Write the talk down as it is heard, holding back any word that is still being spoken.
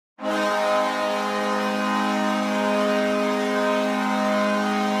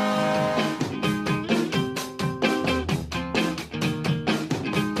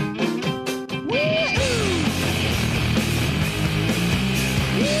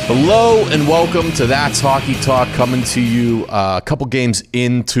Hello and welcome to That's Hockey Talk, coming to you a couple games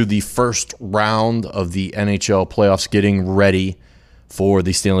into the first round of the NHL playoffs, getting ready for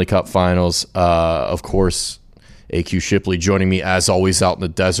the Stanley Cup Finals. Of course, AQ Shipley joining me as always out in the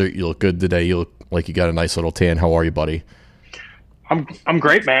desert. You look good today. You look like you got a nice little tan. How are you, buddy? I'm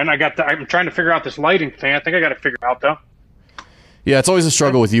great, man. I'm trying to figure out this lighting thing. I think I got it figured out though. Yeah, it's always a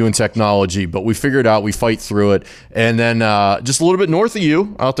struggle with you and technology, but we figure it out. We fight through it. And then just a little bit north of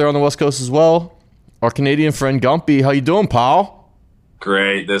you, out there on the West Coast as well, our Canadian friend Gumpy. How you doing, pal?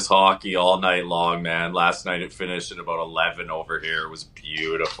 Great. This hockey all night long, man. Last night it finished at about 11 over here. It was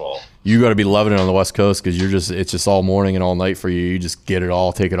beautiful. You got to be loving it on the West Coast because it's just all morning and all night for you. You just get it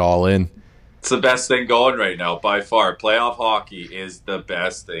all, take it all in. It's the best thing going right now, by far. Playoff hockey is the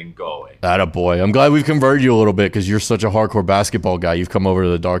best thing going. Attaboy. I'm glad we've converted you a little bit because you're such a hardcore basketball guy. You've come over to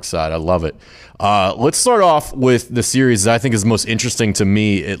the dark side. I love it. Let's start off with the series that I think is most interesting to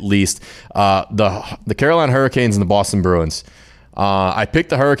me, at least. The Carolina Hurricanes and the Boston Bruins. I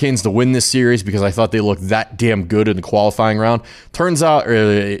picked the Hurricanes to win this series because I thought they looked that damn good in the qualifying round. Turns out,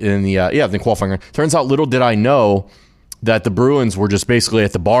 in the qualifying round. Turns out, little did I know that the Bruins were just basically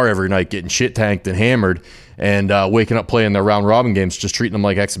at the bar every night getting shit tanked and hammered and waking up playing their round robin games, just treating them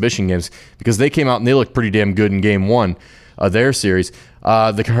like exhibition games because they came out and they looked pretty damn good in game one of their series.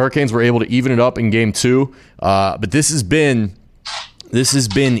 The Hurricanes were able to even it up in game two, but this has been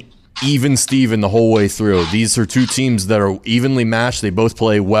even Steven the whole way through. These are two teams that are evenly matched. They both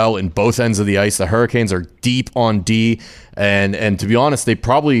play well in both ends of the ice. The Hurricanes are deep on D, and to be honest, they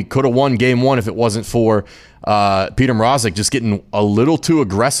probably could have won game one if it wasn't for Peter Mrazek just getting a little too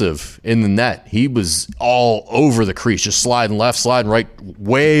aggressive in the net. He was all over the crease, just sliding left, sliding right,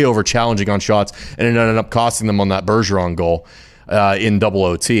 way over challenging on shots, and it ended up costing them on that Bergeron goal in double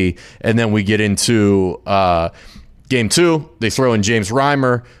OT. And then we get into game two. They throw in James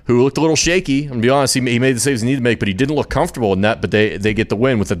Reimer, who looked a little shaky. I'm going to be honest, he made the saves he needed to make, but he didn't look comfortable in net, but they get the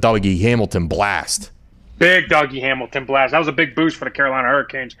win with a Dougie Hamilton blast. Big Dougie Hamilton blast. That was a big boost for the Carolina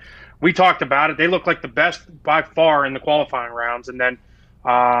Hurricanes. We talked about it. They look like the best by far in the qualifying rounds. And then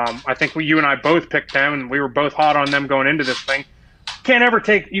I think you and I both picked them, and we were both hot on them going into this thing. You can't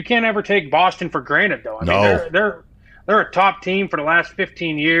ever take Boston for granted, though. I mean, they're a top team for the last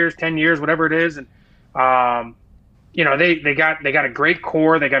 15 years, 10 years, whatever it is. And they got a great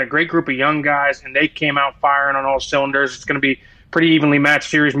core. They got a great group of young guys, and they came out firing on all cylinders. It's going to be pretty evenly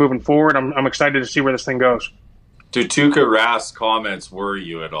matched series moving forward. I'm excited to see where this thing goes. Do Tuukka Rask's comments worry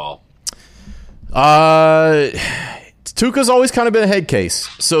you at all? Tuukka's always kind of been a head case.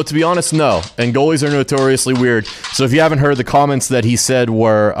 So to be honest, no. And goalies are notoriously weird. So if you haven't heard, the comments that he said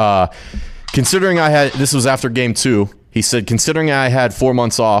were, considering this was after game two, he said, considering I had 4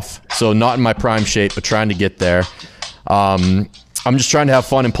 months off, so not in my prime shape, but trying to get there, I'm just trying to have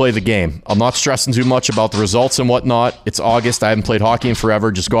fun and play the game. I'm not stressing too much about the results and whatnot. It's August. I haven't played hockey in forever.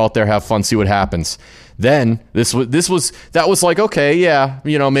 Just go out there, have fun, see what happens. Then that was like, okay, yeah,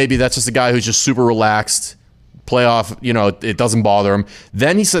 maybe that's just a guy who's just super relaxed. Playoff, it doesn't bother him.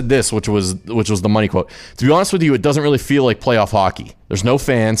 Then he said this, which was the money quote. To be honest with you, it doesn't really feel like playoff hockey. There's no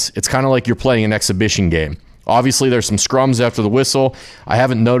fans. It's kind of like you're playing an exhibition game. Obviously, there's some scrums after the whistle. I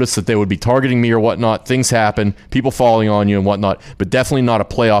haven't noticed that they would be targeting me or whatnot. Things happen, people falling on you and whatnot, but definitely not a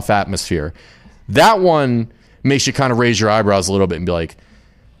playoff atmosphere. That one makes you kind of raise your eyebrows a little bit and be like,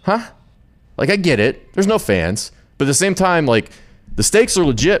 huh? Like, I get it. There's no fans. But at the same time, like, the stakes are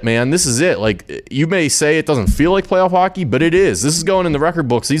legit, man. This is it. Like, you may say it doesn't feel like playoff hockey, but it is. This is going in the record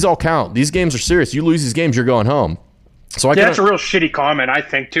books. These all count. These games are serious. You lose these games, you're going home. So that's a real shitty comment, I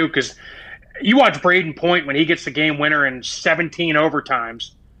think, too, because you watch Braden Point when he gets the game winner in 17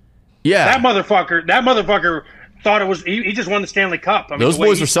 overtimes. Yeah. That motherfucker thought it was – he just won the Stanley Cup. I mean, those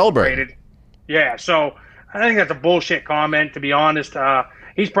boys were celebrating. Yeah, so I think that's a bullshit comment, to be honest.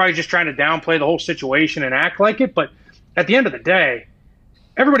 He's probably just trying to downplay the whole situation and act like it. But at the end of the day,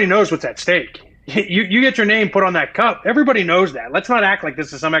 everybody knows what's at stake. You get your name put on that cup. Everybody knows that. Let's not act like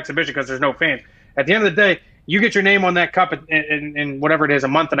this is some exhibition because there's no fans. At the end of the day, you get your name on that cup in whatever it is, a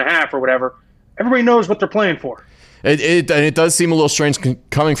month and a half or whatever. Everybody knows what they're playing for. It does seem a little strange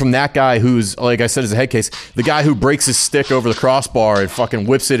coming from that guy who's, like I said, is a head case. The guy who breaks his stick over the crossbar and fucking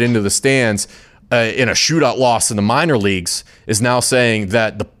whips it into the stands in a shootout loss in the minor leagues is now saying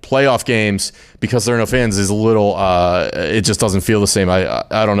that the playoff games, because there are no fans, is a little, it just doesn't feel the same. I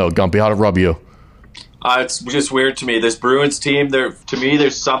don't know, Gumpy, how'd it rub you? It's just weird to me. This Bruins team, to me,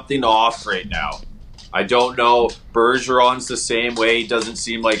 there's something off right now. I don't know. Bergeron's the same way. He doesn't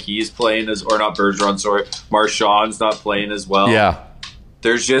seem like he's playing or not Bergeron, sorry. Marchand's not playing as well. Yeah.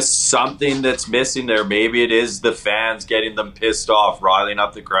 there's just something that's missing there. Maybe it is the fans getting them pissed off, riling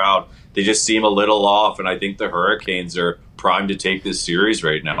up the crowd. They just seem a little off, and I think the Hurricanes are primed to take this series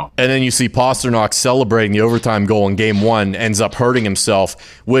right now. And then you see Pasternak celebrating the overtime goal in Game 1, ends up hurting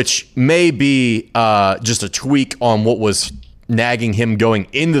himself, which may be just a tweak on what was nagging him going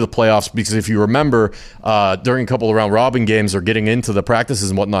into the playoffs, because if you remember, during a couple of round robin games or getting into the practices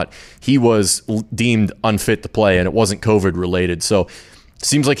and whatnot, he was deemed unfit to play, and it wasn't COVID related. So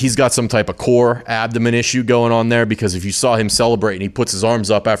seems like he's got some type of core abdomen issue going on there, because if you saw him celebrate and he puts his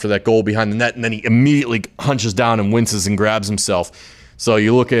arms up after that goal behind the net, and then he immediately hunches down and winces and grabs himself. So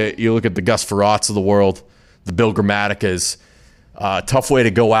you look at the Gus Ferrats of the world, the Bill Grammaticas. Tough way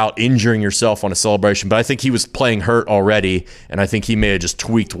to go out injuring yourself on a celebration, but I think he was playing hurt already, and I think he may have just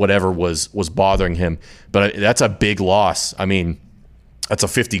tweaked whatever was bothering him. But that's a big loss. I mean, that's a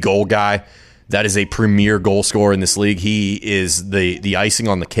 50-goal guy. That is a premier goal scorer in this league. He is the icing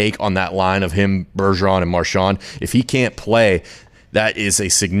on the cake on that line of him, Bergeron, and Marchand. If he can't play, that is a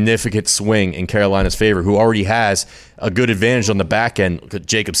significant swing in Carolina's favor, who already has a good advantage on the back end.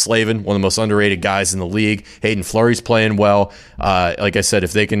 Jacob Slavin, one of the most underrated guys in the league. Hayden Fleury's playing well. Like I said,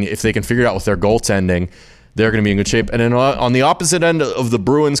 if they can figure it out with their goaltending, they're going to be in good shape. And then on the opposite end of the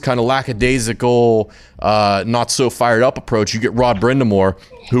Bruins' kind of lackadaisical, not so fired up approach, you get Rod Brind'Amour,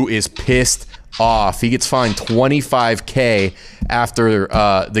 who is pissed off. He gets fined $25,000 after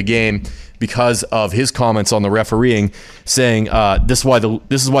the game because of his comments on the refereeing, saying this is why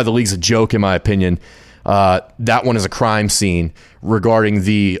the league's a joke, in my opinion. That one is a crime scene regarding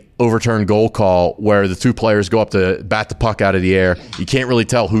the overturned goal call where the two players go up to bat the puck out of the air. You can't really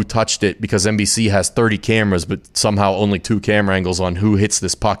tell who touched it because NBC has 30 cameras, but somehow only 2 camera angles on who hits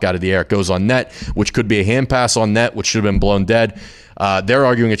this puck out of the air. It goes on net, which could be a hand pass on net, which should have been blown dead. They're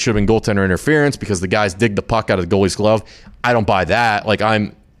arguing it should have been goaltender interference because the guys dig the puck out of the goalie's glove. I don't buy that.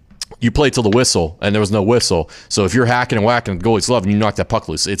 You play till the whistle, and there was no whistle. So if you're hacking and whacking the goalie's glove and you knock that puck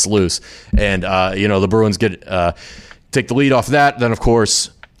loose, it's loose. And the Bruins take the lead off that. Then, of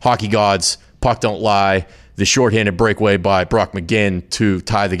course, hockey gods, puck don't lie. The shorthanded breakaway by Brock McGinn to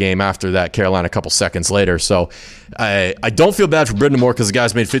tie the game after that, Carolina a couple seconds later. So I don't feel bad for Brind'Amour because the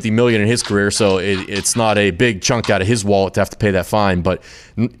guy's made $50 million in his career, so it's not a big chunk out of his wallet to have to pay that fine. But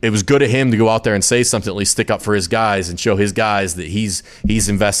it was good of him to go out there and say something, at least stick up for his guys and show his guys that he's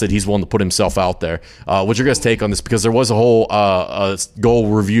invested, he's willing to put himself out there. What's your guys' take on this? Because there was a whole goal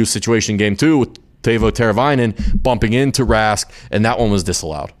review situation in Game 2 with Teuvo Teravainen bumping into Rask, and that one was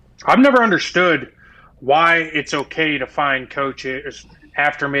disallowed. I've never understood why it's okay to fine coaches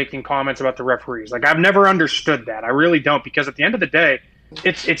after making comments about the referees. I've never understood that. I really don't, because at the end of the day,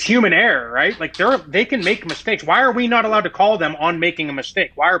 it's human error, right? They can make mistakes. Why are we not allowed to call them on making a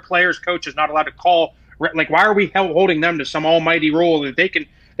mistake? Why are players, coaches not allowed to call? Why are we holding them to some almighty rule that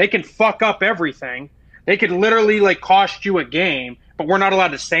they can fuck up everything? They could literally cost you a game, but we're not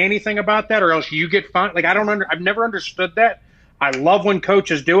allowed to say anything about that, or else you get fined. I've never understood that. I love when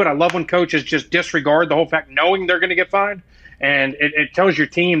coaches do it. I love when coaches just disregard the whole fact, knowing they're going to get fined, and it tells your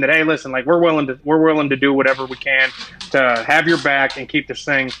team that, hey, listen, we're willing to do whatever we can to have your back and keep this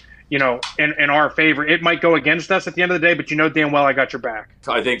thing, in our favor. It might go against us at the end of the day, but damn well I got your back.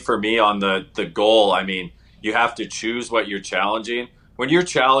 I think for me on the goal, you have to choose what you're challenging. When you're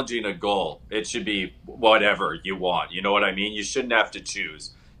challenging a goal, it should be whatever you want. You know what I mean? You shouldn't have to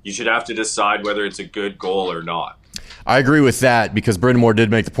choose. You should have to decide whether it's a good goal or not. I agree with that, because Brind'Amour did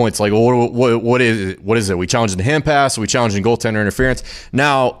make the points what is it? We challenging the hand pass? Are we challenging goaltender interference?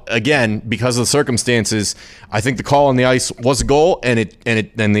 Now, again, because of the circumstances, I think the call on the ice was a goal, and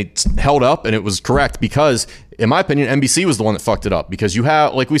it held up, and it was correct, because in my opinion, NBC was the one that fucked it up, because you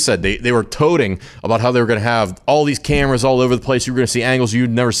have, like we said, they were toting about how they were going to have all these cameras all over the place. You were going to see angles you'd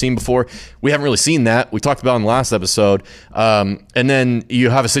never seen before. We haven't really seen that. We talked about it in the last episode. And then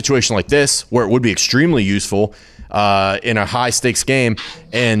you have a situation like this where it would be extremely useful in a high-stakes game,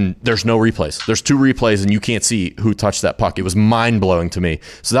 and there's no replays. There's 2 replays, and you can't see who touched that puck. It was mind-blowing to me.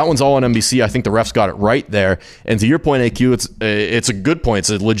 So that one's all on NBC. I think the refs got it right there. And to your point, AQ, it's a good point. It's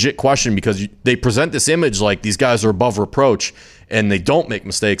a legit question, because they present this image like these guys are above reproach, and they don't make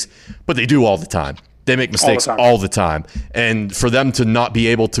mistakes, but they do all the time. They make mistakes all the time. And for them to not be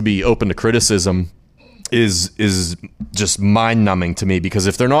able to be open to criticism is just mind-numbing to me, because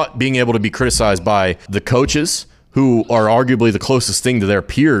if they're not being able to be criticized by the coaches, who are arguably the closest thing to their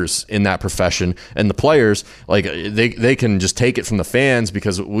peers in that profession, and the players, they can just take it from the fans,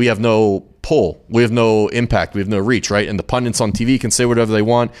 because we have no pull, we have no impact, we have no reach, right? And the pundits on TV can say whatever they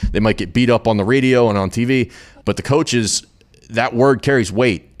want. They might get beat up on the radio and on TV, but the coaches, that word carries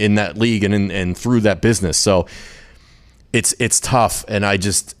weight in that league and through that business. So it's tough, and I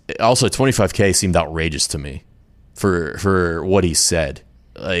just also 25K seemed outrageous to me for what he said.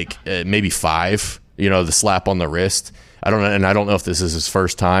 Like maybe 5, the slap on the wrist. I don't know if this is his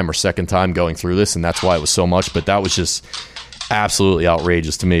first time or second time going through this, and that's why it was so much. But that was just absolutely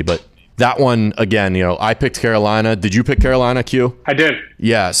outrageous to me. But that one, again, I picked Carolina. Did you pick Carolina, Q? I did.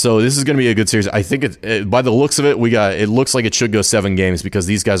 Yeah, so this is going to be a good series. I think by the looks of it, it looks like it should go 7 games because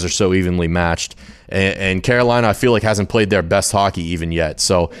these guys are so evenly matched. And Carolina, I feel like, hasn't played their best hockey even yet.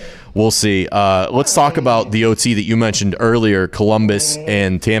 So we'll see. Let's talk about the OT that you mentioned earlier, Columbus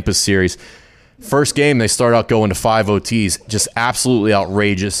and Tampa's series. First game, they start out going to 5 OTs. Just absolutely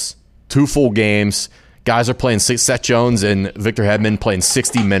outrageous. 2 full games. Guys are playing Seth Jones and Victor Hedman playing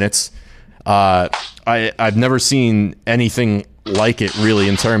 60 minutes. I've never seen anything like it really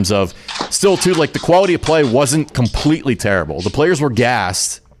in terms of still too, like the quality of play wasn't completely terrible. The players were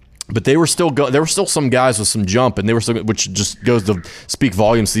gassed, but they were still there were still some guys with some jump, and they were still, which just goes to speak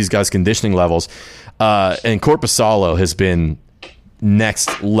volumes to these guys' conditioning levels. And Korpisalo has been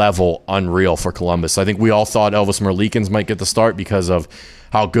next level unreal for Columbus. I think we all thought Elvis Merlikins might get the start because of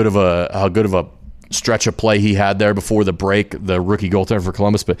how good of a stretch of play he had there before the break, the rookie goaltender for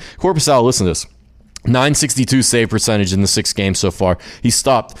Columbus. But Korpisalo, listen to this. 962 save percentage in the 6 games so far. He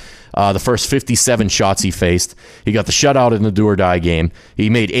stopped the first 57 shots he faced. He got the shutout in the do-or-die game. He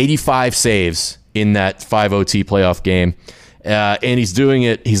made 85 saves in that 5 OT playoff game. And he's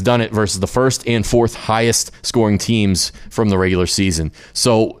done it versus the first and fourth highest scoring teams from the regular season.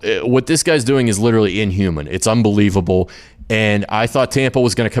 So what this guy's doing is literally inhuman. It's unbelievable. And I thought Tampa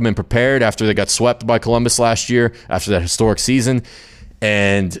was going to come in prepared after they got swept by Columbus last year, after that historic season.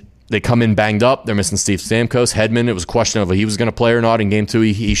 And they come in banged up. They're missing Steve Stamkos. Hedman, it was a question of if he was going to play or not. In game 2,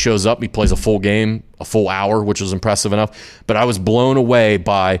 he shows up. He plays a full game, a full hour, which was impressive enough. But I was blown away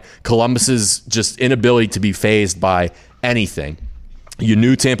by Columbus's just inability to be fazed by anything. You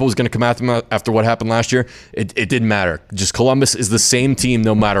knew Tampa was going to come at them after what happened last year. It didn't matter. Just Columbus is the same team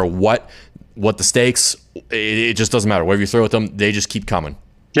no matter what the stakes. It just doesn't matter. Whatever you throw at them, they just keep coming.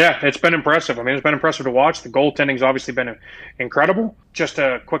 Yeah, it's been impressive. I mean, it's been impressive to watch. The goaltending's obviously been incredible. Just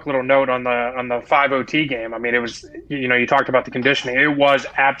a quick little note on the 5 OT game. I mean, it was, you talked about the conditioning. It was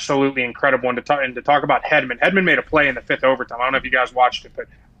absolutely incredible. And to talk about Hedman. Hedman made a play in the 5th overtime. I don't know if you guys watched it, but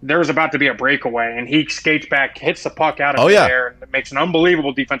there was about to be a breakaway, and he skates back, hits the puck out of the air, and makes an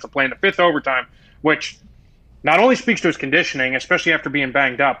unbelievable defensive play in the 5th overtime, which not only speaks to his conditioning, especially after being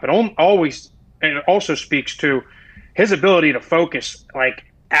banged up, but it also speaks to his ability to focus, like,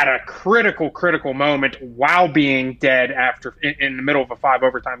 at a critical moment while being dead in the middle of a 5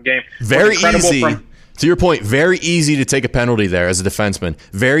 overtime game. Very easy. To your point, very easy to take a penalty there as a defenseman.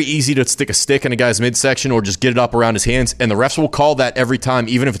 Very easy to stick a stick in a guy's midsection or just get it up around his hands, and the refs will call that every time,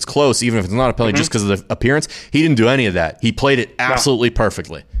 even if it's close, even if it's not a penalty, just because of the appearance. He didn't do any of that. He played it absolutely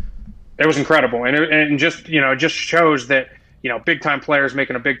perfectly. It was incredible, and just just shows that big time players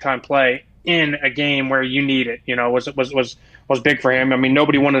making a big time play in a game where you need it. Was big for him. I mean,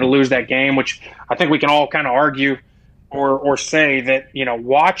 nobody wanted to lose that game, which I think we can all kind of argue or say that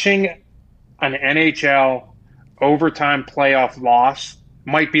watching an NHL overtime playoff loss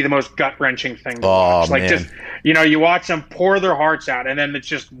might be the most gut-wrenching thing to watch. Like, man. Just, you watch them pour their hearts out, and then it's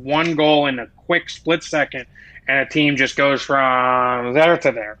just one goal in a quick split second, and a team just goes from there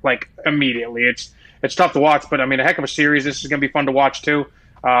to there, like, immediately. It's tough to watch, but, I mean, a heck of a series. This is going to be fun to watch, too.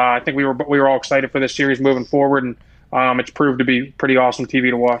 I think we were all excited for this series moving forward, and it's proved to be pretty awesome TV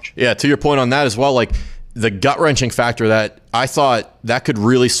to watch. Yeah, to your point on that as well, like, the gut-wrenching factor that I thought that could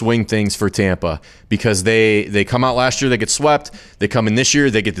really swing things for Tampa, because they come out last year, they get swept. They come in this year,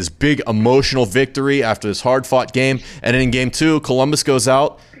 they get this big emotional victory after this hard-fought game. And then in game 2, Columbus goes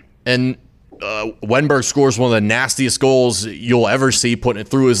out, and Wenberg scores one of the nastiest goals you'll ever see, putting it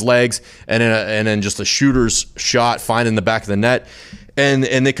through his legs, and then just a shooter's shot finding the back of the net. And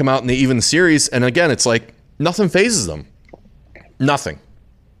they come out and they even the series. And again, it's like nothing phases them. Nothing.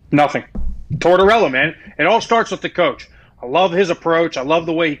 Tortorella, man. It all starts with the coach. I love his approach. I love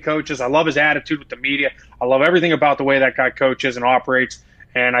the way he coaches. I love his attitude with the media. I love everything about the way that guy coaches and operates.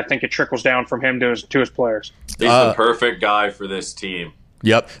 And I think it trickles down from him to his players. He's the perfect guy for this team.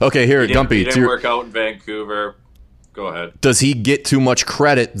 Yep. Okay, here, Gumpy. He didn't work out in Vancouver. Go ahead. Does he get too much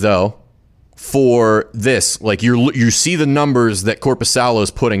credit, though, for this? Like, you see the numbers that Korpisalo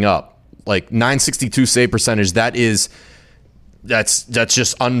is putting up. Like, 962 save percentage, that's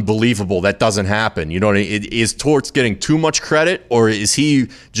just unbelievable. That doesn't happen. You know what I mean? Is Torts getting too much credit, or is he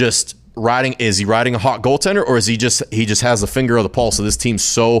just riding a hot goaltender, or is he just has the finger of the pulse of this team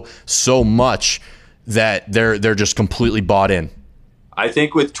so much that they're just completely bought in? I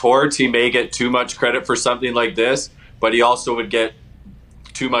think with Torts, he may get too much credit for something like this, but he also would get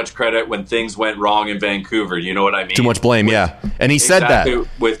too much credit when things went wrong in Vancouver. You know what I mean? Too much blame, yeah. And he said that.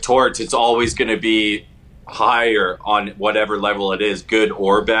 With Torts, it's always going to be higher on whatever level it is, good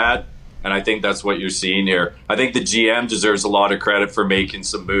or bad. And I think that's what you're seeing here. I think the GM deserves a lot of credit for making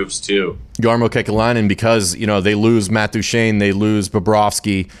some moves too. Jarmo Kekalainen, because they lose Matt Duchene, they lose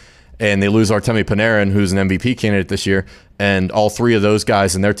Bobrovsky, and they lose Artemi Panarin, who's an MVP candidate this year. And all three of those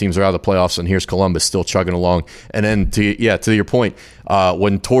guys and their teams are out of the playoffs, and here's Columbus still chugging along. And then, to your point,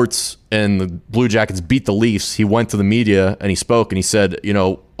 when Torts and the Blue Jackets beat the Leafs, he went to the media and he spoke and he said,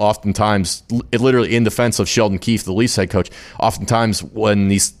 oftentimes, literally in defense of Sheldon Keefe, the Leafs head coach, oftentimes when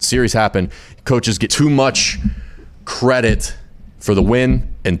these series happen, coaches get too much credit for the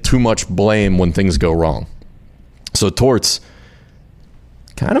win and too much blame when things go wrong. So Torts,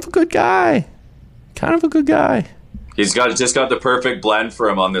 kind of a good guy. He's just got the perfect blend for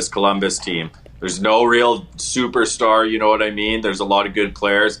him on this Columbus team. There's no real superstar, you know what I mean? There's a lot of good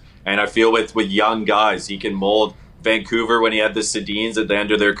players. And I feel with young guys, he can mold. Vancouver, when he had the Sedins at the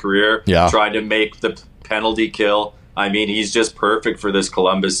end of their career, trying to make the penalty kill. I mean, he's just perfect for this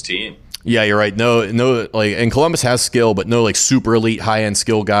Columbus team. Yeah, you're right. No, and Columbus has skill, but no super elite high-end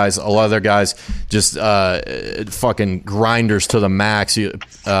skill guys. A lot of their guys just fucking grinders to the max.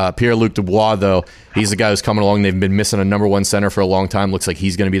 Pierre-Luc Dubois, though, he's the guy who's coming along. They've been missing a number one center for a long time. Looks like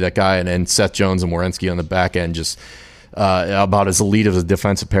he's going to be that guy. And Seth Jones and Werenski on the back end, just about as elite of a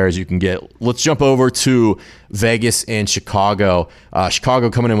defensive pair as you can get. Let's jump over to Vegas and Chicago. Chicago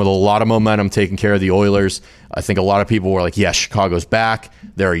coming in with a lot of momentum, taking care of the Oilers. I think a lot of people were like, yeah, Chicago's back.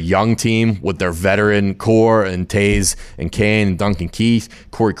 They're a young team with their veteran core and Taves and Kane and Duncan Keith.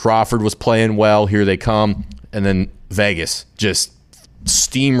 Corey Crawford was playing well. Here they come. And then Vegas just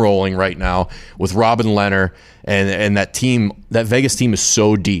steamrolling right now with Robin Lehner. And that team, that Vegas team is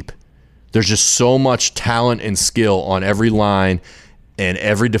so deep. There's just so much talent and skill on every line and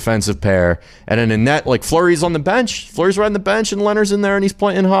every defensive pair. And then in net, like Fleury's on the bench. Fleury's right on the bench, and Leonard's in there, and he's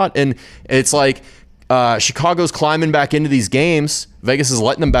playing hot. And it's like Chicago's climbing back into these games. Vegas is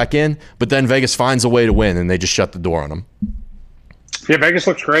letting them back in, but then Vegas finds a way to win, and they just shut the door on them. Yeah, Vegas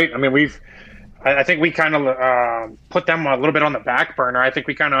looks great. I mean, I think we kind of put them a little bit on the back burner. I think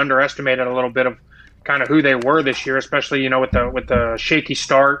we kind of underestimated a little bit of kind of who they were this year, especially with the shaky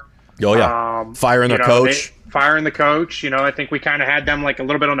start. Oh, yeah. Firing their coach. Firing the coach. I think we kind of had them like a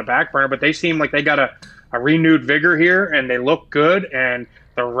little bit on the back burner, but they seem like they got a renewed vigor here, and they look good. And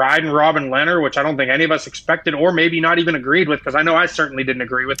they're riding Robin Lehner, which I don't think any of us expected or maybe not even agreed with, because I know I certainly didn't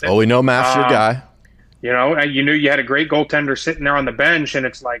agree with it. Oh, we know Matt's your guy. You knew you had a great goaltender sitting there on the bench, and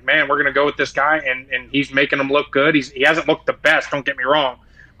it's like, man, we're going to go with this guy, and he's making them look good. He hasn't looked the best, don't get me wrong,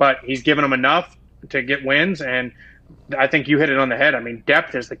 but he's given them enough to get wins, and I think you hit it on the head. I mean,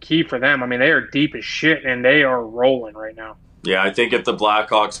 depth is the key for them. I mean, they are deep as shit, and they are rolling right now. Yeah, I think if the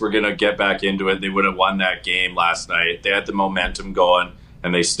Blackhawks were going to get back into it, they would have won that game last night. They had the momentum going,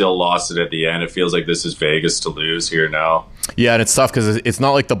 and they still lost it at the end. It feels like this is Vegas to lose here now. Yeah, and it's tough because it's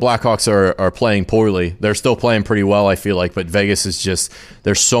not like the Blackhawks are playing poorly. They're still playing pretty well, I feel like, but Vegas is just,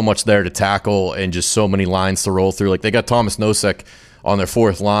 there's so much there to tackle and just so many lines to roll through. Like, they got Thomas Nosek on their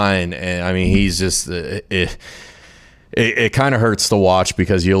fourth line, and I mean, he's just it kind of hurts to watch,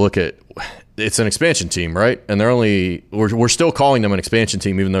 because you look at, it's an expansion team, right? And we're still calling them an expansion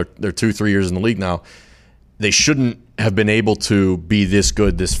team, even though they're 2-3 years in the league now. They shouldn't have been able to be this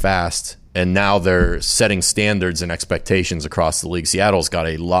good this fast, and now they're setting standards and expectations across the league. Seattle's got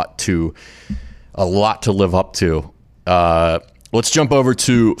a lot to live up to. Let's jump over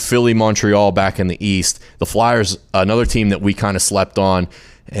to Philly, Montreal back in the East. The Flyers, another team that we kind of slept on,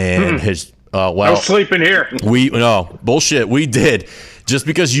 and no sleeping here. No bullshit. We did. Just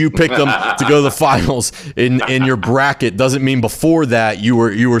because you picked them to go to the finals in your bracket doesn't mean before that you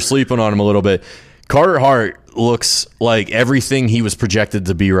were sleeping on them a little bit. Carter Hart looks like everything he was projected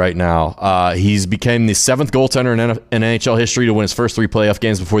to be right now. He's became the 7th goaltender in NHL history to win his first 3 playoff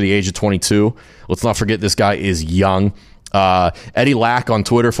games before the age of 22. Let's not forget this guy is young. Eddie Lack on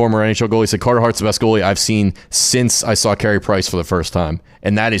Twitter, former NHL goalie, said Carter Hart's the best goalie I've seen since I saw Carey Price for the first time.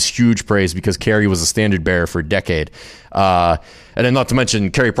 And that is huge praise, because Carey was a standard bearer for a decade. And then not to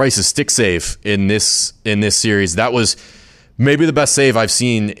mention Carey Price's stick save in this series. That was maybe the best save I've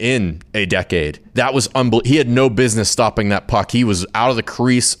seen in a decade. That was unbelievable. He had no business stopping that puck. He was out of the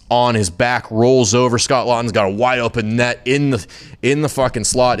crease, on his back, rolls over. Scott Laughton's got a wide open net in the fucking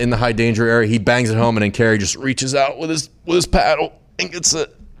slot, in the high danger area. He bangs it home, and then Carey just reaches out with his paddle and gets a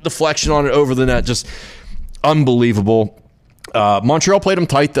deflection on it over the net. Just unbelievable. Montreal played him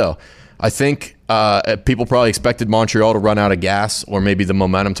tight, though. I think people probably expected Montreal to run out of gas or maybe the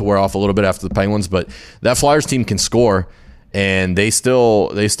momentum to wear off a little bit after the Penguins, but that Flyers team can score, and they still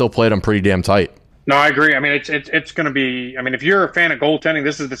played them pretty damn tight. No, I agree. I mean, it's going to be. I mean, if you're a fan of goaltending,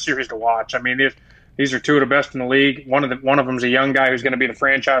 this is the series to watch. I mean, these are two of the best in the league. One of them's a young guy who's going to be the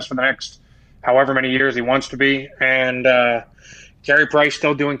franchise for the next however many years he wants to be, and Carey Price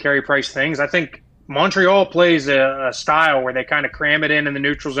still doing Carey Price things. I think Montreal plays a style where they kind of cram it in the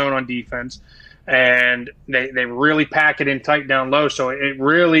neutral zone on defense, and they really pack it in tight down low. So it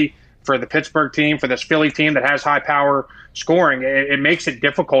really, for the Pittsburgh team, for this Philly team that has high power scoring, it makes it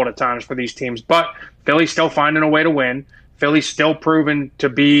difficult at times for these teams. But Philly's still finding a way to win. Philly's still proven to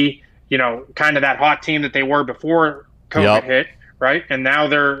be, kind of that hot team that they were before COVID hit, right? And now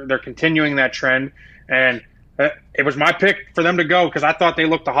they're continuing that trend. And it was my pick for them to go because I thought they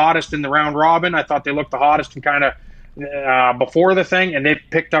looked the hottest in the round robin. I thought they looked the hottest in kind of before the thing, and they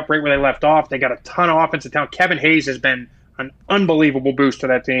picked up right where they left off. They got a ton of offensive talent. Kevin Hayes has been an unbelievable boost to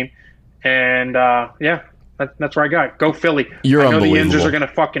that team. And, that's where I got it. Go Philly. You're unbelievable. The Yinzers are going to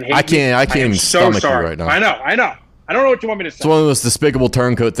fucking hate me. I can't even stomach you right now. I know. I don't know what you want me to say. It's one of the most despicable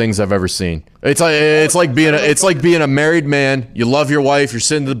turncoat things I've ever seen. It's like being a married man. You love your wife. You're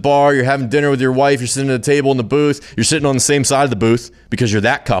sitting at the bar. You're having dinner with your wife. You're sitting at a table in the booth. You're sitting on the same side of the booth because you're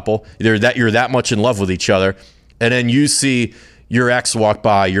that couple. You're that much in love with each other. And then you see your ex walk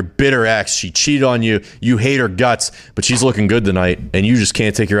by, your bitter ex. She cheated on you. You hate her guts, but she's looking good tonight, and you just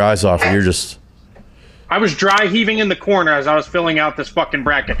can't take your eyes off her. You're just... I was dry heaving in the corner as I was filling out this fucking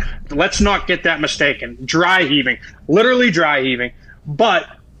bracket. Let's not get that mistaken. Dry heaving. Literally dry heaving. But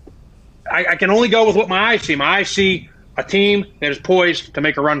I can only go with what my eyes see. My eyes see a team that is poised to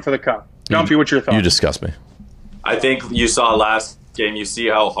make a run for the cup. Gumpy, what's your thoughts? You disgust me. I think you saw last game, you see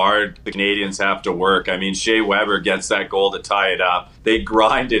how hard the Canadians have to work. I mean, Shea Weber gets that goal to tie it up. They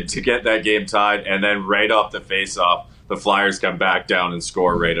grinded to get that game tied, and then right off the face-off, the Flyers come back down and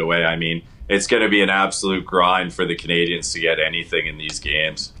score right away. I mean, it's going to be an absolute grind for the Canadians to get anything in these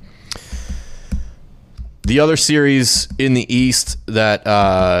games. The other series in the East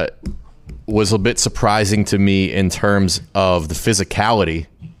that was a bit surprising to me in terms of the physicality,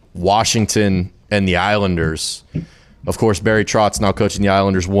 Washington and the Islanders. Of course, Barry Trotz, now coaching the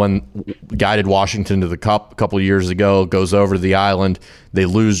Islanders, guided Washington to the Cup a couple of years ago, goes over to the Island. They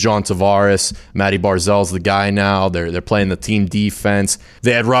lose John Tavares. Matty Barzal's the guy now. They're playing the team defense.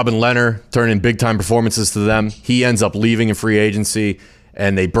 They had Robin Lehner turn in big-time performances to them. He ends up leaving in free agency,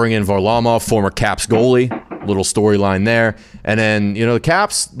 and they bring in Varlamov, former Caps goalie. Little storyline there. And then, the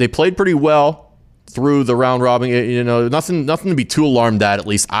Caps, they played pretty well through the round robin. Nothing to be too alarmed at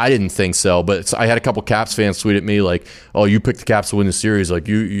least I didn't think so. But I had a couple Caps fans tweet at me like, "Oh, you picked the Caps to win the series. Like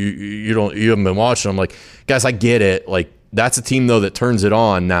you haven't been watching." I'm like, guys, I get it. Like that's a team though that turns it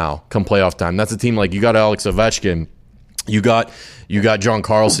on now come playoff time. That's a team like you got Alex Ovechkin. You got John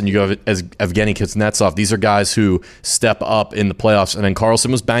Carlson, you got Evgeny Kuznetsov. These are guys who step up in the playoffs. And then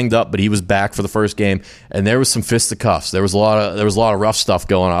Carlson was banged up, but he was back for the first game. And there was some fisticuffs. There was a lot of rough stuff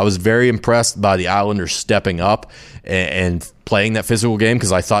going on. I was very impressed by the Islanders stepping up and playing that physical game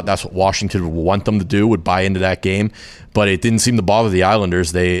because I thought that's what Washington would want them to do, would buy into that game. But it didn't seem to bother the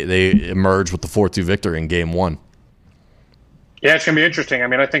Islanders. They emerged with the 4-2 victory in Game 1. Yeah, it's going to be interesting. I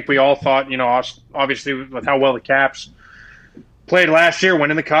mean, I think we all thought, obviously with how well the Caps played last year,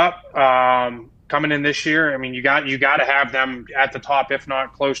 winning the Cup, coming in this year. I mean, you got to have them at the top, if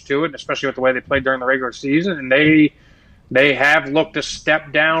not close to it, especially with the way they played during the regular season. And they have looked a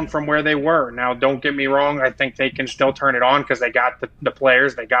step down from where they were. Now, don't get me wrong. I think they can still turn it on because they got the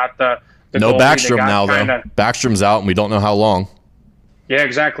players. They got the no goalie, Backstrom now, though. Backstrom's out, and we don't know how long. Yeah,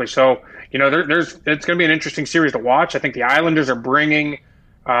 exactly. So, it's going to be an interesting series to watch. I think the Islanders are bringing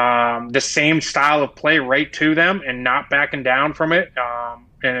the same style of play right to them and not backing down from it.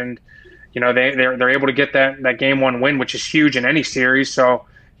 They're able to get that Game 1 win, which is huge in any series. So,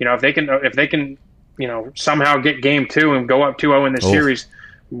 if they can somehow get Game 2 and go up 2-0 in this series,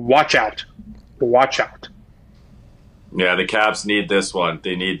 watch out. Watch out. Yeah, the Caps need this one.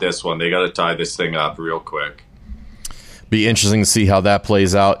 They need this one. They got to tie this thing up real quick. Be interesting to see how that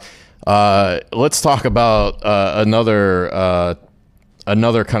plays out. Let's talk about another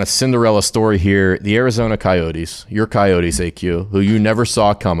kind of Cinderella story here. The Arizona Coyotes, your Coyotes, AQ, who you never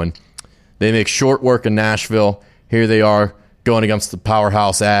saw coming. They make short work in Nashville. Here they are going against the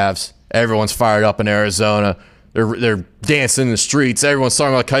powerhouse Avs. Everyone's fired up in Arizona. They're dancing in the streets. Everyone's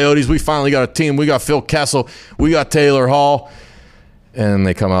talking about Coyotes. We finally got a team. We got Phil Kessel. We got Taylor Hall. And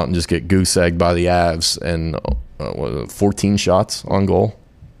they come out and just get goose-egged by the Avs. And 14 shots on goal.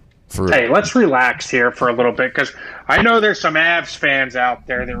 Hey, let's relax here for a little bit because I know there's some Avs fans out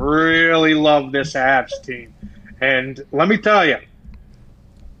there that really love this Avs team. And let me tell you,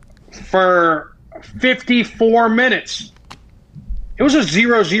 for 54 minutes, it was a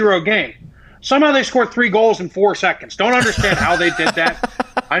 0-0 game. Somehow they scored 3 goals in 4 seconds. Don't understand how they did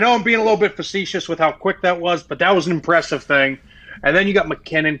that. I know I'm being a little bit facetious with how quick that was, but that was an impressive thing. And then you got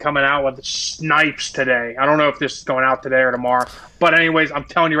McKinnon coming out with snipes today. I don't know if this is going out today or tomorrow. But anyways, I'm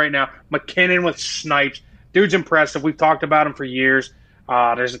telling you right now, McKinnon with snipes. Dude's impressive. We've talked about him for years.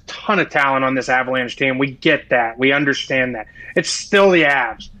 There's a ton of talent on this Avalanche team. We get that. We understand that. It's still the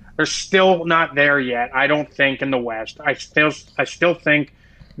Avs. They're still not there yet, I don't think, in the West. I still think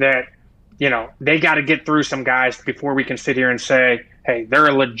that, they got to get through some guys before we can sit here and say, hey, they're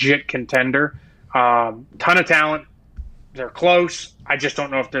a legit contender. Ton of talent. They're close. I just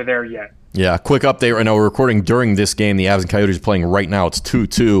don't know if they're there yet. Yeah, quick update right now. We're recording during this game. The Avs and Coyotes are playing right now. It's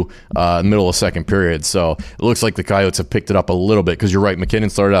 2-2 middle of second period. So it looks like the Coyotes have picked it up a little bit because you're right. McKinnon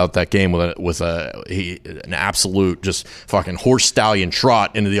started out that game with an absolute just fucking horse stallion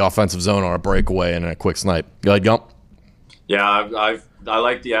trot into the offensive zone on a breakaway and a quick snipe. Go ahead, Gump. Yeah, I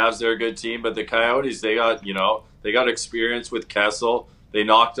like the Avs. They're a good team, but the Coyotes, they got experience with Kessel. They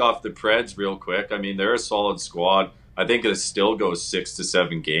knocked off the Preds real quick. I mean, they're a solid squad. I think it still goes 6 to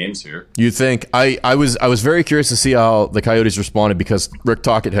 7 games here. You think? I was very curious to see how the Coyotes responded because Rick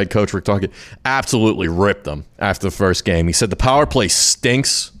Tocchet, head coach Rick Tocchet, absolutely ripped them after the first game. He said the power play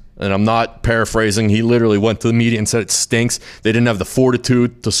stinks, and I'm not paraphrasing. He literally went to the media and said it stinks. They didn't have the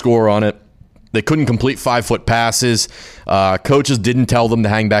fortitude to score on it. They couldn't complete 5-foot passes. Coaches didn't tell them to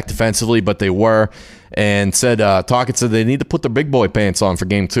hang back defensively, but they were. And Tocchet said they need to put their big boy pants on for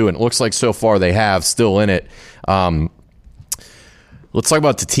game 2, and it looks like so far they have, still in it. Let's talk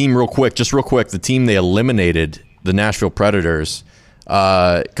about the team real quick. Just real quick, the team they eliminated, the Nashville Predators.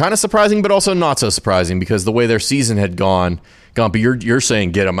 Kind of surprising, but also not so surprising because the way their season had gone. Gumpy, you're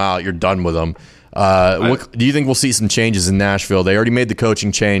saying get them out. You're done with them. Do you think we'll see some changes in Nashville? They already made the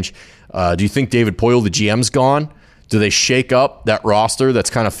coaching change. Do you think David Poile, the GM's gone? Do they shake up that roster that's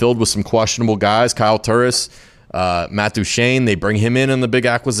kind of filled with some questionable guys? Kyle Turris, Matt Duchene, they bring him in the big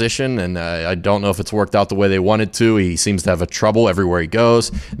acquisition, and I don't know if it's worked out the way they wanted to. He seems to have a trouble everywhere he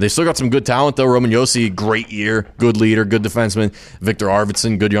goes. They still got some good talent, though. Roman Josi, great year, good leader, good defenseman. Victor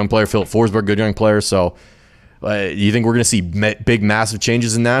Arvidsson, good young player. Philip Forsberg, good young player. So do you think we're going to see big, massive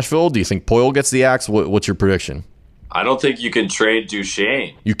changes in Nashville? Do you think Poile gets the axe? What's your prediction? I don't think you can trade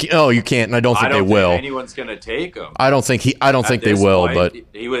Duchene. You can't, and I don't think they will. Anyone's going to take him. I don't think they will. But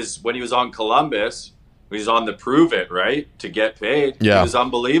he was when he was on Columbus. He was on the prove it right to get paid. Yeah. He was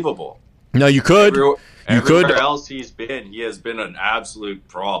unbelievable. No, you could. Everywhere else he has been an absolute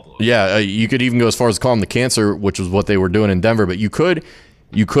problem. Yeah, you could even go as far as call him the cancer, which was what they were doing in Denver. But you could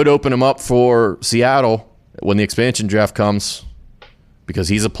open him up for Seattle when the expansion draft comes. Because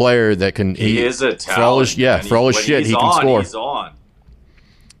he's a player that can. He is a talent. For all his shit, he can score. He's on.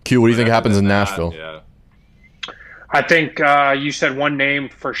 Q, what do you think happens in Nashville? Yeah. I think you said one name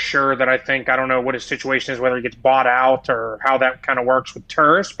for sure that I don't know what his situation is, whether he gets bought out or how that kind of works with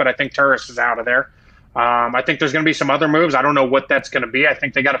Turris, but I think Turris is out of there. I think there's going to be some other moves. I don't know what that's going to be. I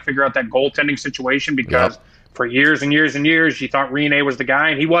think they got to figure out that goaltending situation because for years and years and years, you thought Rene was the guy,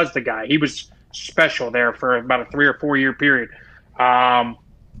 and he was the guy. He was special there for about a 3 or 4 year period.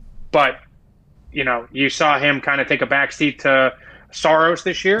 But, you saw him kind of take a backseat to Saros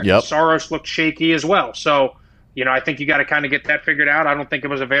this year. Yep. Saros looked shaky as well. So, I think you got to kind of get that figured out. I don't think it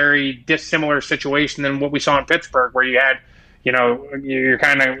was a very dissimilar situation than what we saw in Pittsburgh where you had, you're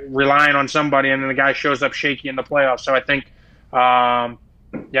kind of relying on somebody and then the guy shows up shaky in the playoffs. So I think, I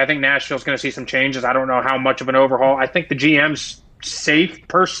think Nashville's going to see some changes. I don't know how much of an overhaul. I think the GM's safe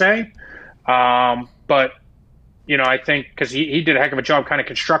per se. But, I think because he did a heck of a job kind of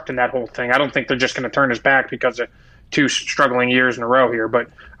constructing that whole thing. I don't think they're just going to turn his back because of 2 struggling years in a row here. But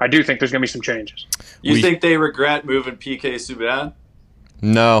I do think there's going to be some changes. You think they regret moving PK Subban?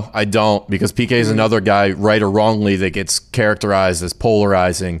 No, I don't, because PK is another guy, right or wrongly, that gets characterized as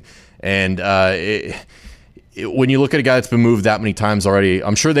polarizing. And when you look at a guy that's been moved that many times already,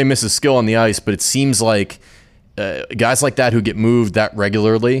 I'm sure they miss his skill on the ice, but it seems like guys like that who get moved that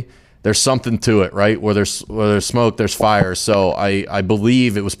regularly, there's something to it, right? Where there's smoke, there's fire. So I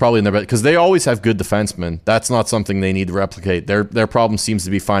believe it was probably in their best, because they always have good defensemen. That's not something they need to replicate. Their problem seems to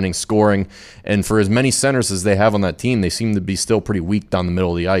be finding scoring, and for as many centers as they have on that team, they seem to be still pretty weak down the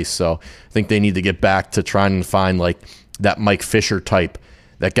middle of the ice. So I think they need to get back to trying to find like that Mike Fisher type,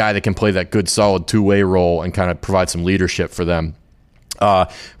 that guy that can play that good solid two-way role and kind of provide some leadership for them.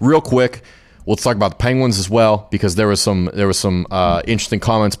 Real quick, Let's talk about the Penguins as well, because there was some interesting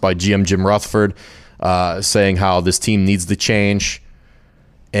comments by GM Jim Rutherford saying how this team needs to change.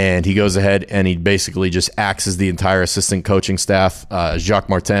 And he goes ahead and he basically just axes the entire assistant coaching staff. Jacques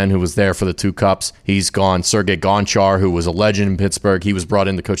Martin, who was there for the 2 cups, he's gone. Sergei Gonchar, who was a legend in Pittsburgh, he was brought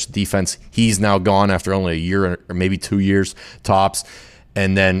in to coach the defense. He's now gone after only a year or maybe 2 years tops.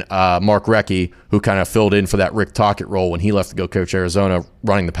 And then Mark Recchi, who kind of filled in for that Rick Tocchet role when he left to go coach Arizona,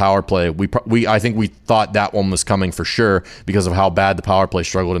 running the power play. I think we thought that one was coming for sure because of how bad the power play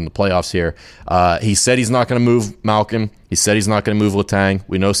struggled in the playoffs here. He said he's not going to move Malkin. He said he's not going to move Letang.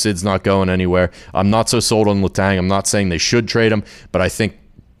 We know Sid's not going anywhere. I'm not so sold on Letang. I'm not saying they should trade him, but I think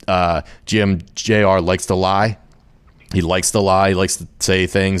GM JR likes to lie. He likes to lie. He likes to say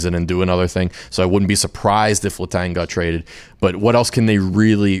things and then do another thing. So I wouldn't be surprised if Letang got traded. But what else can they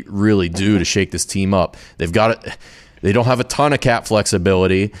really, really do to shake this team up? They don't have a ton of cap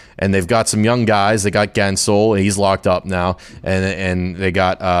flexibility, and they've got some young guys. They got Gensel, he's locked up now, and they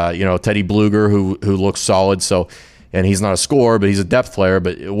got Teddy Bluger, who looks solid. So, and he's not a scorer, but he's a depth player.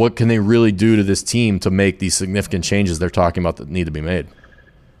 But what can they really do to this team to make these significant changes they're talking about that need to be made?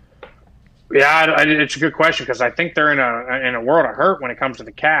 Yeah, it's a good question because I think they're in a world of hurt when it comes to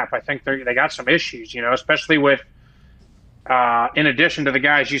the cap. I think they got some issues, especially with in addition to the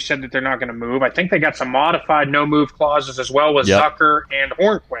guys you said that they're not going to move. I think they got some modified no move clauses as well with Zucker and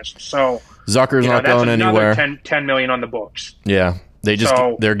Hornquist. So Zucker's not going anywhere. $10 million on the books. Yeah.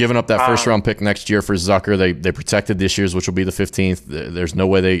 They're giving up that first round pick next year for Zucker. They protected this year's, which will be the 15th. There's no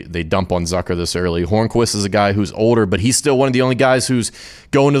way they dump on Zucker this early. Hornquist is a guy who's older, but he's still one of the only guys who's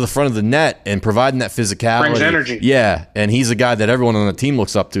going to the front of the net and providing that physicality. Brings energy. Yeah, and he's a guy that everyone on the team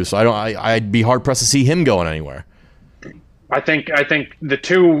looks up to. So I'd be hard pressed to see him going anywhere. I think the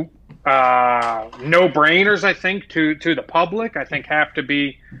two no-brainers, I think, to the public, I think have to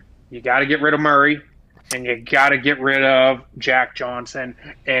be you got to get rid of Murray. And you got to get rid of Jack Johnson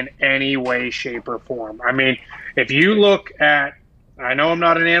in any way, shape, or form. I mean, if you look at, I know I'm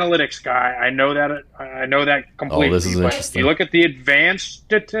not an analytics guy. I know that completely. Oh, this is but interesting. if you look at the advanced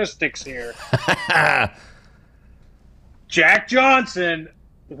statistics here, Jack Johnson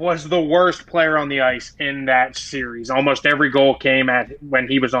was the worst player on the ice in that series. Almost every goal came when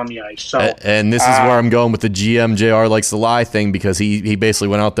he was on the ice. So, and this is where I'm going with the GM JR likes to lie thing, because he basically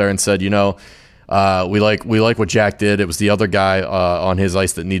went out there and said, we like what Jack did. It was the other guy on his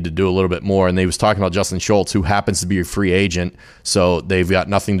ice that needed to do a little bit more. And they was talking about Justin Schultz, who happens to be a free agent. So they've got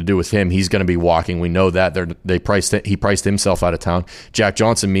nothing to do with him. He's going to be walking. We know that. He priced himself out of town. Jack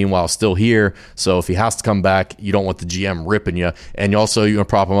Johnson, meanwhile, still here. So if he has to come back, you don't want the GM ripping you. And you're going to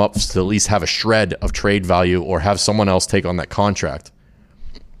prop him up to at least have a shred of trade value or have someone else take on that contract.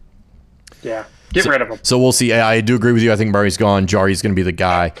 Yeah. Get rid of him. So we'll see. I do agree with you. I think Murray's gone. Jari's going to be the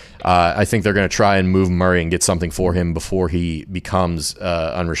guy. I think they're going to try and move Murray and get something for him before he becomes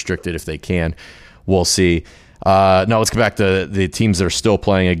unrestricted if they can. We'll see. Now let's get back to the teams that are still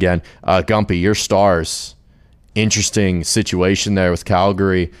playing again. Gumpy, your Stars. Interesting situation there with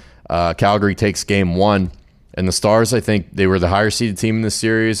Calgary. Calgary takes game 1. And the Stars, I think they were the higher seeded team in this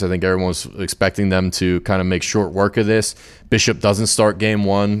series. I think everyone was expecting them to kind of make short work of this. Bishop doesn't start game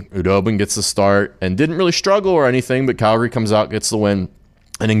 1. Udobin gets the start and didn't really struggle or anything, but Calgary comes out, gets the win.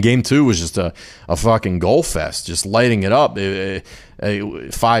 And in game 2 was just a fucking goal fest, just lighting it up.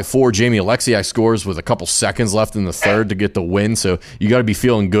 5-4, Jamie Alexiak scores with a couple seconds left in the third to get the win. So you got to be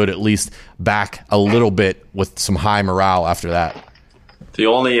feeling good, at least back a little bit with some high morale after that. The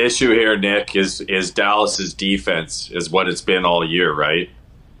only issue here, Nick, is Dallas's defense is what it's been all year, right?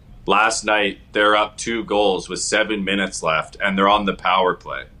 Last night, they're up 2 goals with 7 minutes left, and they're on the power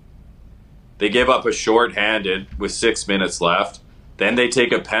play. They give up a shorthanded with 6 minutes left. Then they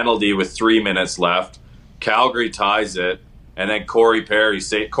take a penalty with 3 minutes left. Calgary ties it, and then Corey Perry's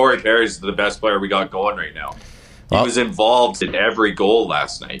the best player we got going right now. He was involved in every goal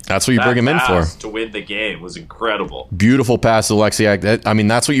last night. That's what you bring him in for. To win the game was incredible. Beautiful pass to Alexiak.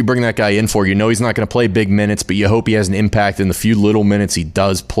 That's what you bring that guy in for. You know he's not going to play big minutes, but you hope he has an impact in the few little minutes he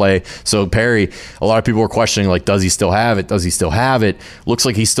does play. So Perry, a lot of people were questioning, does he still have it? Does he still have it? Looks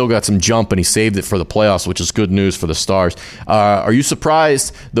like he's still got some jump, and he saved it for the playoffs, which is good news for the Stars. Are you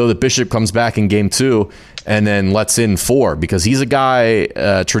surprised, though, that Bishop comes back in game 2 and then lets in 4? Because he's a guy,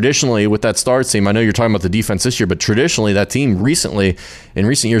 traditionally, with that Stars team, I know you're talking about the defense this year, but traditionally that team in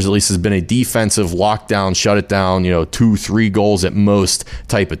recent years at least, has been a defensive lockdown, shut it down, 2-3 goals at most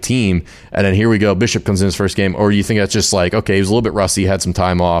type of team. And then here we go, Bishop comes in his first game. Or do you think that's just okay, he was a little bit rusty, had some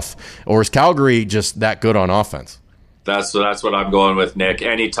time off? Or is Calgary just that good on offense? That's what I'm going with, Nick.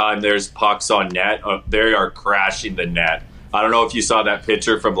 Anytime there's pucks on net, they are crashing the net. I don't know if you saw that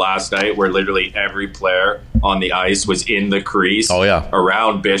picture from last night where literally every player on the ice was in the crease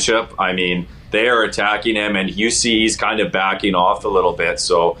around Bishop. I mean, they are attacking him, and you see he's kind of backing off a little bit.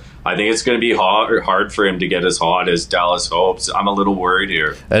 So I think it's going to be hard for him to get as hot as Dallas hopes. I'm a little worried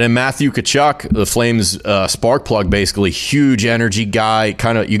here. And then Matthew Tkachuk, the Flames spark plug, basically huge energy guy.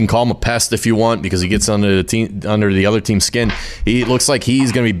 Kind of, you can call him a pest if you want because he gets under the other team's skin. He looks like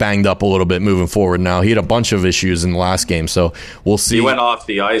he's going to be banged up a little bit moving forward. Now he had a bunch of issues in the last game, so we'll see. He went off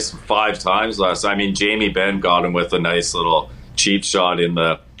the ice 5 times last. I mean, Jamie Benn got him with a nice little cheap shot in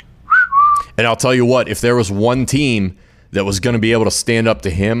the. And I'll tell you what, if there was one team that was going to be able to stand up to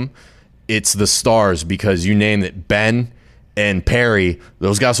him, it's the Stars, because you name it, Ben and Perry,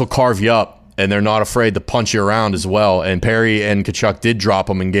 those guys will carve you up, and they're not afraid to punch you around as well. And Perry and Tkachuk did drop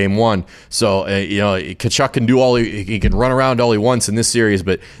him in game 1. So, Tkachuk can do he can run around all he wants in this series,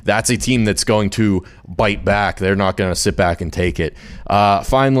 but that's a team that's going to bite back. They're not going to sit back and take it.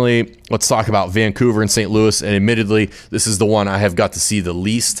 Finally, let's talk about Vancouver and St. Louis. And admittedly, this is the one I have got to see the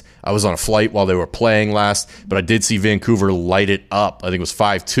least. I was on a flight while they were playing last, but I did see Vancouver light it up. I think it was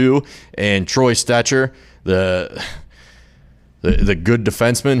 5-2. And Troy Stetcher, the good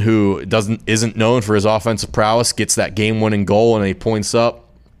defenseman who isn't known for his offensive prowess, gets that game-winning goal, and he points up.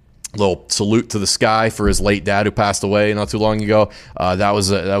 A little salute to the sky for his late dad who passed away not too long ago. That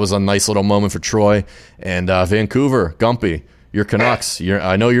was a nice little moment for Troy. And Vancouver, Gumpy, your Canucks.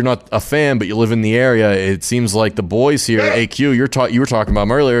 I know you're not a fan, but you live in the area. It seems like the boys here, AQ, you were talking about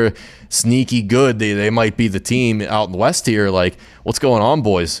them earlier, sneaky good. They might be the team out in the West here. Like, what's going on,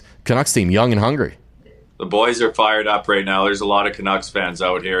 boys? Canucks team, young and hungry. The boys are fired up right now. There's a lot of Canucks fans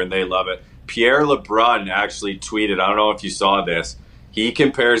out here, and they love it. Pierre LeBrun actually tweeted, I don't know if you saw this, he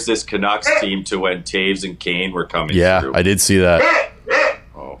compares this Canucks team to when Taves and Kane were coming through. Yeah, I did see that.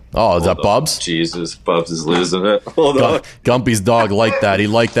 Oh, is that Bubs? Jesus, Bubs is losing it. Hold on. Gumpy's dog liked that. He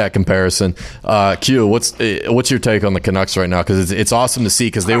liked that comparison. Q, what's your take on the Canucks right now? Because it's awesome to see,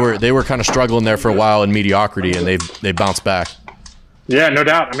 because they were kind of struggling there for a while in mediocrity, and they bounced back. Yeah, no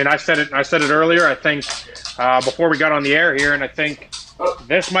doubt. I mean, I said it earlier. I think before we got on the air here, and I think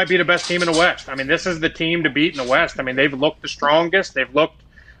this might be the best team in the West. I mean, this is the team to beat in the West. I mean, they've looked the strongest. They've looked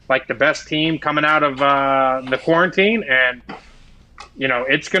like the best team coming out of the quarantine, and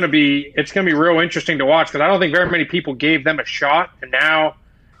it's going to be real interesting to watch, because I don't think very many people gave them a shot, and now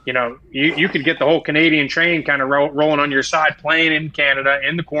you could get the whole Canadian train kind of rolling on your side, playing in Canada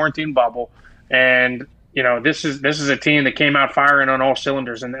in the quarantine bubble, and this is a team that came out firing on all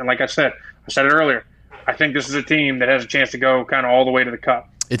cylinders, and like I said it earlier, I think this is a team that has a chance to go kind of all the way to the Cup.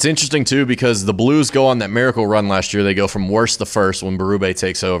 It's interesting, too, because the Blues go on that miracle run last year. They go from worst to first when Berube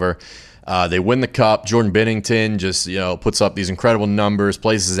takes over. They win the Cup. Jordan Binnington just puts up these incredible numbers,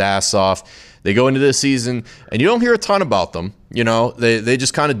 plays his ass off. They go into this season, and you don't hear a ton about them. They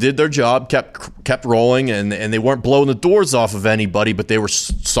just kind of did their job, kept rolling, and they weren't blowing the doors off of anybody, but they were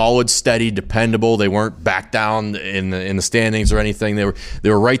solid, steady, dependable. They weren't back down in the standings or anything. They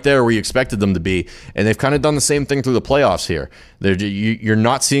were right there where you expected them to be, and they've kind of done the same thing through the playoffs here. You're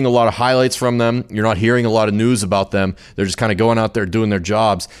not seeing a lot of highlights from them. You're not hearing a lot of news about them. They're just kind of going out there doing their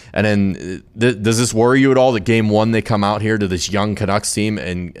jobs. And then does this worry you at all that game 1 they come out here to this young Canucks team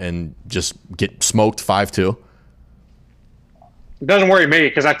and just get smoked 5-2? It doesn't worry me,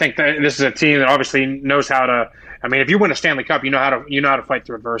 because I think that this is a team that obviously knows how to. I mean, if you win a Stanley Cup, you know how to fight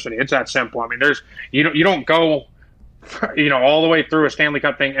through adversity. It's that simple. I mean, you don't go, all the way through a Stanley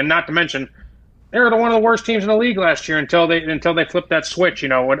Cup thing, and not to mention they were one of the worst teams in the league last year until they flipped that switch.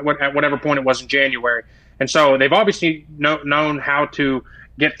 At whatever point it was in January, and so they've obviously known how to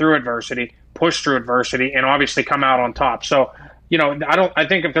get through adversity, push through adversity, and obviously come out on top. So. I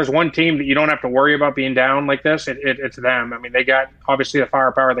think if there's one team that you don't have to worry about being down like this, it's them. I mean, they got obviously the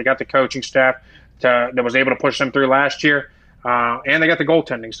firepower, they got the coaching staff that was able to push them through last year, and they got the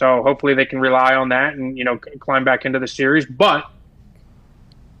goaltending. So hopefully they can rely on that and climb back into the series. But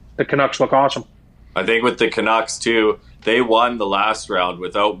the Canucks look awesome. I think with the Canucks too, they won the last round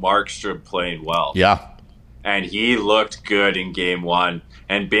without Markstrom playing well. Yeah, and he looked good in game 1.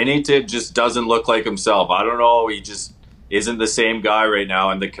 And Binnington just doesn't look like himself. I don't know. He just isn't the same guy right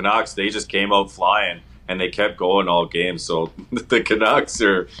now, and the Canucks, they just came out flying, and they kept going all game. So the Canucks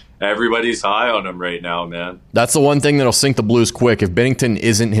everybody's high on them right now, man. That's the one thing that'll sink the Blues quick. If Binnington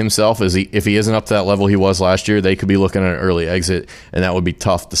isn't himself, if he isn't up to that level he was last year, they could be looking at an early exit, and that would be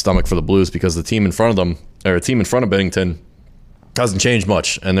tough to stomach for the Blues, because the team in front of them, or a team in front of Binnington, hasn't changed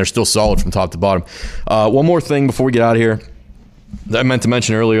much, and they're still solid from top to bottom. One more thing before we get out of here that I meant to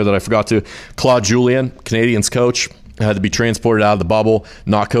mention earlier that I forgot to. Claude Julien, Canadiens coach, had to be transported out of the bubble,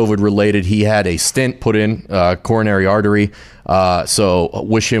 not COVID related. He had a stent put in, coronary artery. So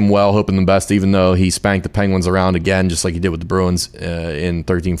wish him well, hoping the best, even though he spanked the Penguins around again, just like he did with the Bruins in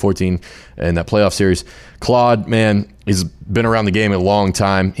 13-14 in that playoff series. Claude, man, he's been around the game a long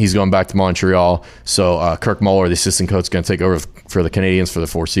time. He's going back to Montreal. So Kirk Muller, the assistant coach, is going to take over for the Canadiens for the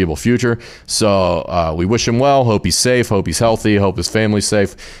foreseeable future. So we wish him well. Hope he's safe. Hope he's healthy. Hope his family's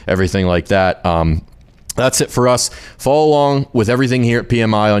safe. Everything like that. That's it for us. Follow along with everything here at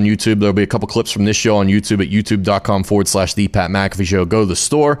PMI on YouTube. There'll be a couple clips from this show on YouTube at youtube.com/The Pat McAfee Show. Go to the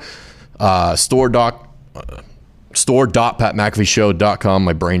store, store.patmcafeeshow.com.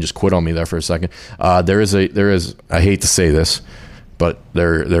 My brain just quit on me there for a second. There is, I hate to say this, but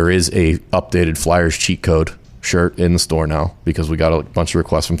there is a updated Flyers cheat code shirt in the store now because we got a bunch of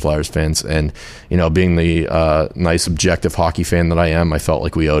requests from Flyers fans. And, being the nice, objective hockey fan that I am, I felt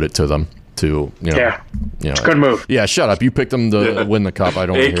like we owed it to them. It's a good move. Yeah, shut up. You picked them to win the cup. I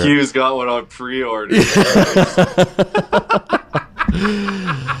don't hear it. AQ's got one on pre-order.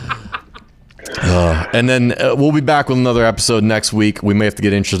 And then we'll be back with another episode next week. We may have to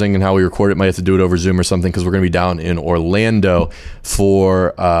get interesting in how we record it. Might have to do it over Zoom or something because we're going to be down in Orlando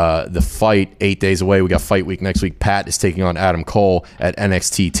for the fight 8 days away. We got fight week next week. Pat is taking on Adam Cole at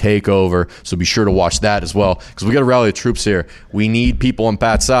NXT TakeOver, so be sure to watch that as well because we got to rally the troops here. We need people on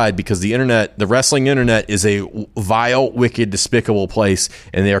Pat's side because the wrestling internet is a vile, wicked, despicable place,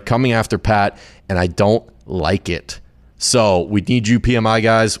 and they are coming after Pat, and I don't like it. So we need you PMI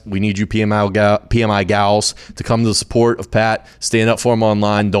guys. We need you PMI gals to come to the support of Pat. Stand up for him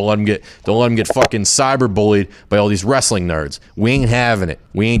online. Don't let him get fucking cyberbullied by all these wrestling nerds. We ain't having it.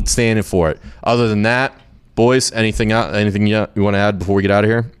 We ain't standing for it. Other than that, boys, anything you want to add before we get out of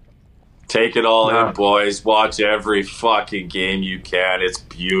here? Take it all in, boys. Watch every fucking game you can. It's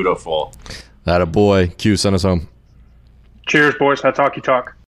beautiful. That a boy. Q, send us home. Cheers, boys. Hot talky talk.